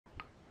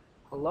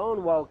Hello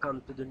and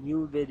welcome to the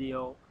new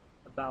video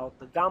about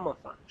the gamma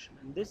function.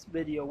 In this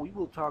video we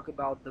will talk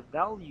about the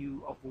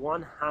value of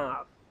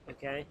 1/2.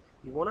 Okay,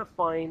 we want to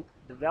find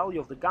the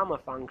value of the gamma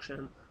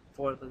function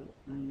for the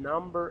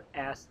number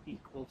s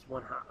equals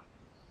 1/2.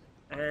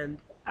 And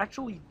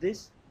actually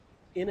this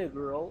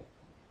integral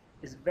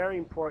is very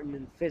important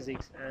in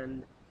physics,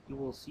 and you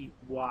will see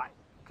why.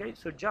 Okay,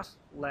 so just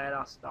let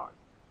us start.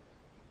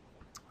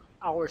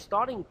 Our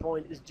starting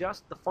point is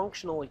just the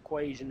functional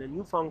equation, a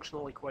new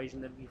functional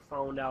equation that we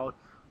found out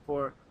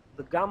for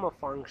the gamma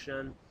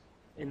function.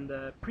 In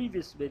the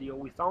previous video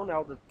we found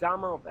out that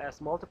gamma of s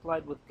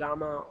multiplied with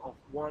gamma of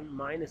 1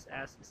 minus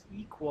s is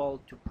equal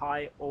to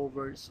pi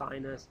over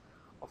sinus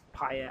of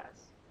pi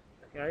s.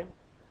 Okay,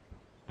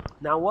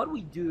 now what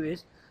we do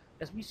is,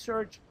 as we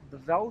search the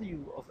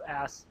value of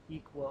s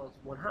equals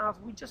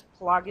 1/2, we just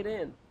plug it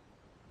in.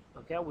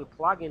 Okay, we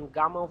plug in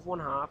gamma of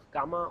 1/2,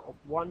 gamma of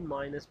 1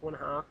 minus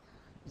 1/2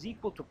 is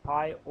equal to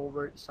pi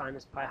over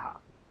sinus pi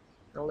half.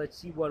 Now let's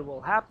see what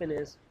will happen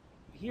is,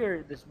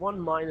 here this 1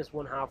 minus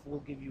 1/2 will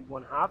give you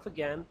 1/2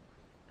 again,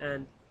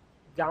 and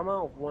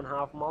gamma of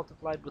 1/2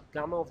 multiplied with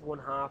gamma of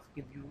 1/2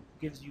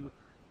 gives you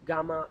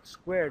gamma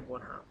squared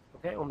 1/2.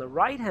 Okay, on the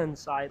right hand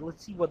side,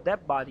 let's see what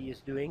that body is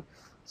doing.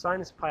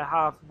 Sinus pi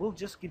half will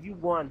just give you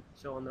 1,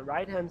 so on the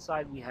right hand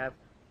side we have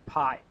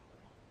pi.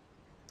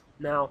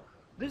 Now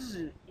this is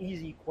an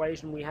easy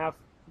equation. We have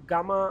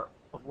gamma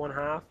of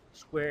 1/2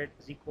 squared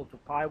is equal to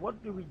pi.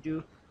 What do? We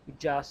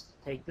just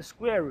take the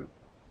square root.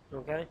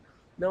 Okay,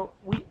 now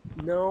we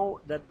know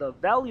that the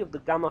value of the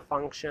gamma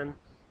function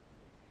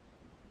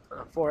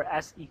for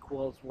s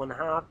equals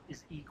 1/2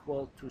 is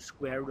equal to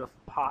square root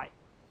of pi.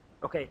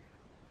 Okay,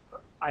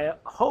 I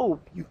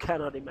hope you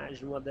cannot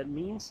imagine what that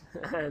means,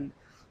 and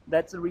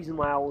that's the reason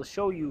why I will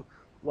show you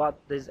what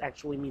this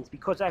actually means,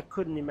 because I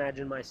couldn't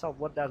imagine myself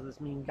what does this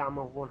mean,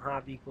 gamma of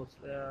 1/2 equals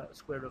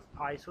square root of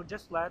pi. So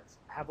just let's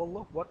have a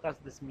look. What does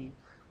this mean?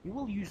 We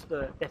will use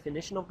the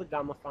definition of the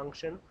gamma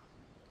function,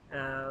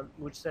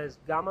 which says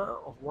gamma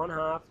of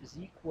 1/2 is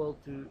equal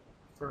to,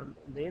 from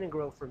the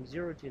integral from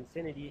 0 to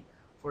infinity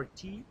for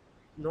t.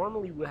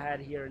 Normally we had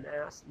here an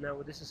s,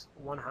 now this is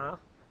 1/2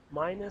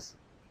 minus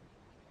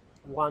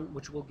 1,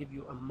 which will give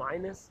you a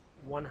minus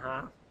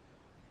 1/2,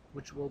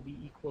 which will be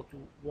equal to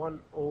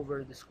 1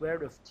 over the square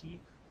root of t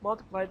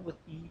multiplied with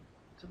e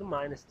to the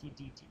minus t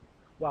dt.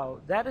 Wow,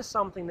 that is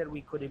something that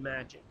we could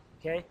imagine.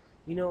 Okay,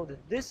 we know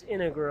that this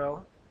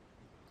integral,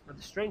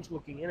 the strange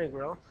looking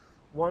integral,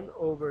 1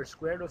 over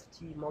square root of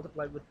t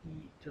multiplied with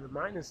e to the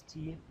minus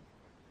t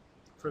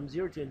from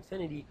 0 to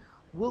infinity,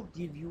 will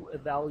give you a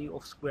value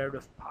of square root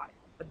of pi.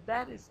 But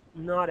that is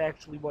not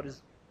actually what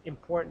is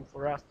important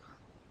for us.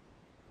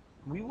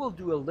 We will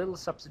do a little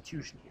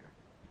substitution here.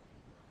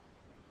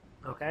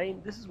 Okay,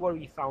 this is what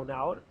we found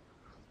out.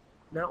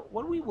 Now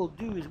what we will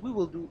do is we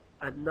will do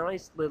a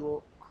nice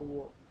little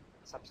cool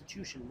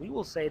substitution. We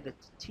will say that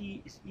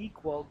t is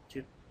equal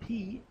to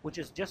p, which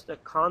is just a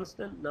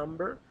constant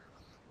number,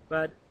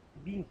 but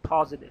being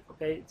positive.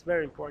 Okay, it's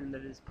very important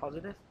that it is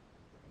positive.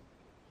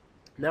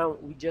 Now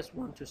we just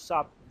want to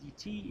sub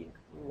dt.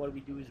 What we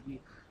do is we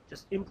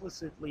just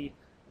implicitly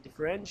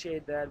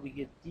differentiate that. We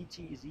get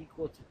dt is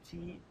equal to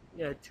t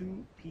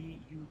 2p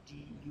u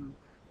du.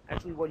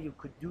 Actually, what you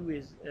could do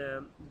is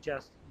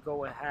just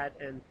go ahead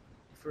and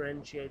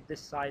differentiate this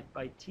side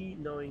by t,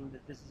 knowing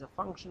that this is a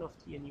function of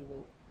t, and you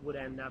would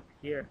end up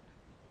here.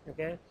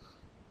 Okay,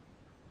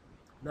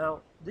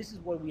 now this is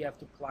what we have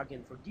to plug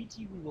in. For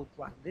dt we will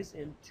plug this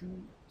in,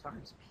 2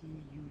 times p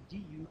u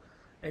du,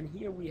 and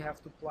here we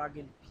have to plug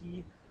in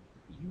p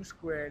u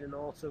squared, and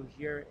also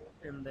here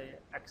in the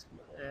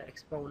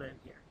exponent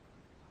here.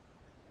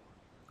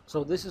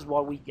 So this is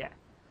what we get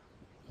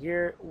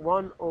here,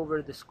 1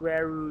 over the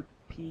square root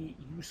p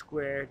u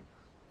squared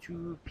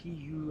 2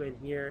 pu, and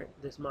here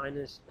this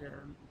minus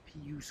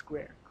pu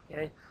squared.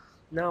 Okay,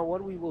 now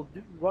what we will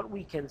do, what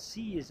we can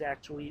see is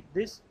actually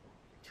this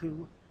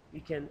 2, we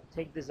can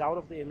take this out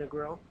of the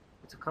integral,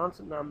 it's a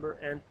constant number,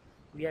 and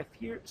we have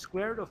here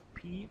square root of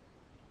p,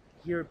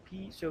 here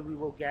p, so we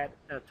will get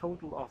a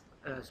total of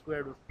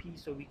square root of p,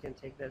 so we can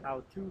take that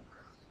out too.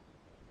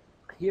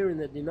 Here in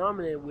the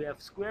denominator we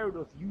have square root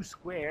of u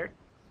squared.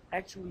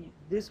 Actually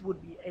this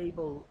would be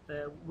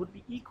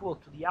equal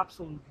to the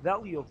absolute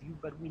value of u,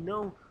 but we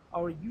know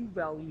our u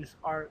values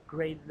are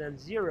greater than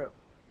 0.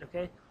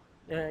 Okay,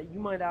 you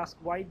might ask,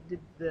 why did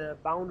the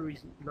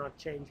boundaries not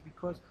change?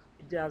 Because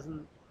it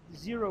doesn't.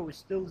 0 is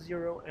still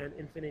 0 and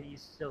infinity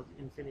is still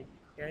infinity.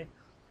 Okay,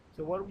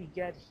 so what we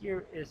get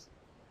here is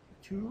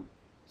 2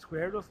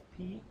 square root of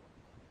p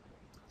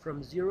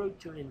from 0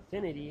 to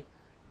infinity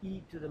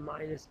e to the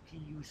minus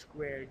pu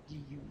squared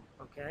du.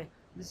 Okay,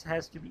 this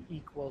has to be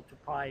equal to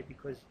pi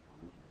because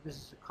this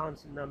is a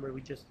constant number.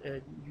 We just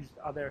used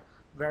other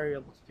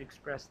variables to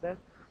express that.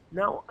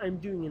 Now I'm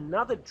doing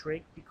another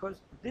trick,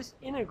 because this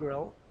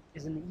integral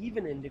is an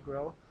even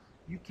integral.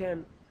 You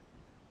can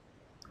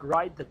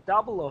write the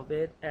double of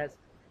it as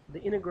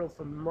the integral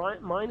from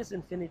minus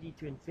infinity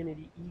to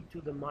infinity e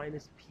to the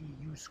minus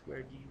pu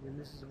squared du, and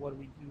this is what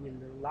we do in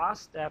the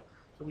last step.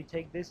 So we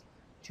take this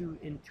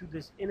into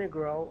this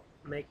integral,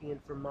 making it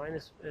from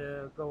minus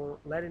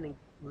letting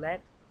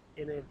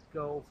it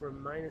go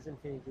from minus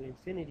infinity to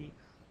infinity,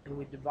 and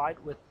we divide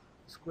with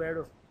square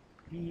root of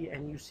p,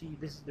 and you see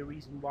this is the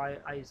reason why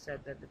I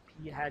said that the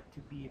p had to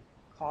be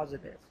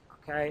positive.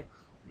 Okay,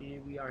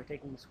 we are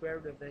taking the square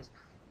root of this,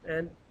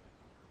 and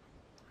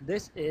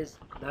this is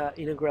the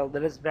integral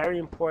that is very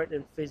important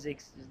in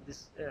physics.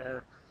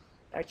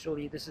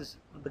 Actually, this is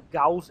the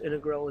Gauss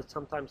integral. It's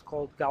sometimes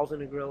called Gauss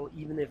integral,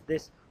 even if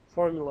this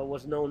formula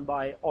was known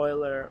by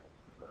Euler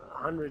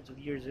hundreds of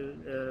years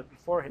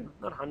before him.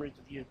 Not hundreds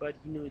of years, but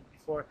he knew it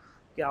before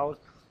Gauss.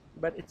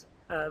 But it's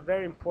a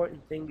very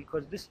important thing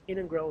because this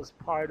integral is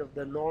part of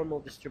the normal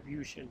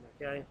distribution.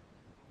 Okay,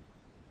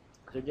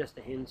 so just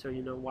a hint so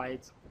you know why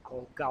it's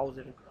called Gauss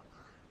integral.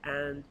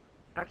 And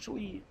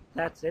actually,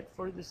 that's it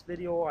for this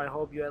video. I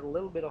hope you had a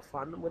little bit of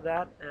fun with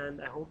that, and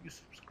I hope you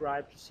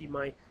subscribe to see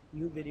my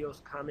new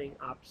videos coming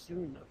up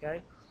soon.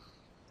 Okay,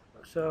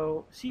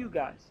 so see you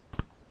guys.